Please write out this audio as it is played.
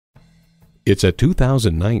It's a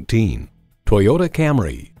 2019 Toyota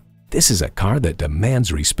Camry. This is a car that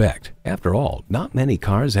demands respect. After all, not many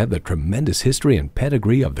cars have the tremendous history and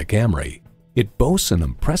pedigree of the Camry. It boasts an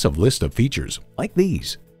impressive list of features like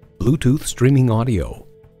these: Bluetooth streaming audio,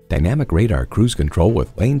 dynamic radar cruise control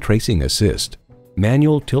with lane tracing assist,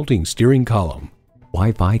 manual tilting steering column,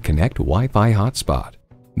 Wi-Fi Connect Wi-Fi hotspot,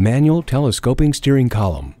 manual telescoping steering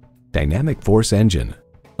column, dynamic force engine,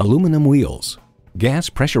 aluminum wheels, gas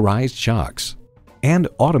pressurized shocks, and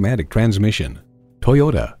automatic transmission.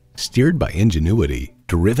 Toyota, steered by ingenuity,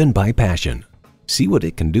 driven by passion. See what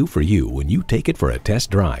it can do for you when you take it for a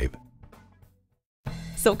test drive.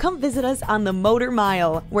 So come visit us on the Motor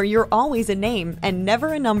Mile, where you're always a name and never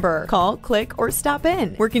a number. Call, click, or stop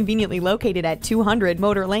in. We're conveniently located at 200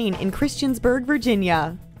 Motor Lane in Christiansburg,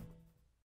 Virginia.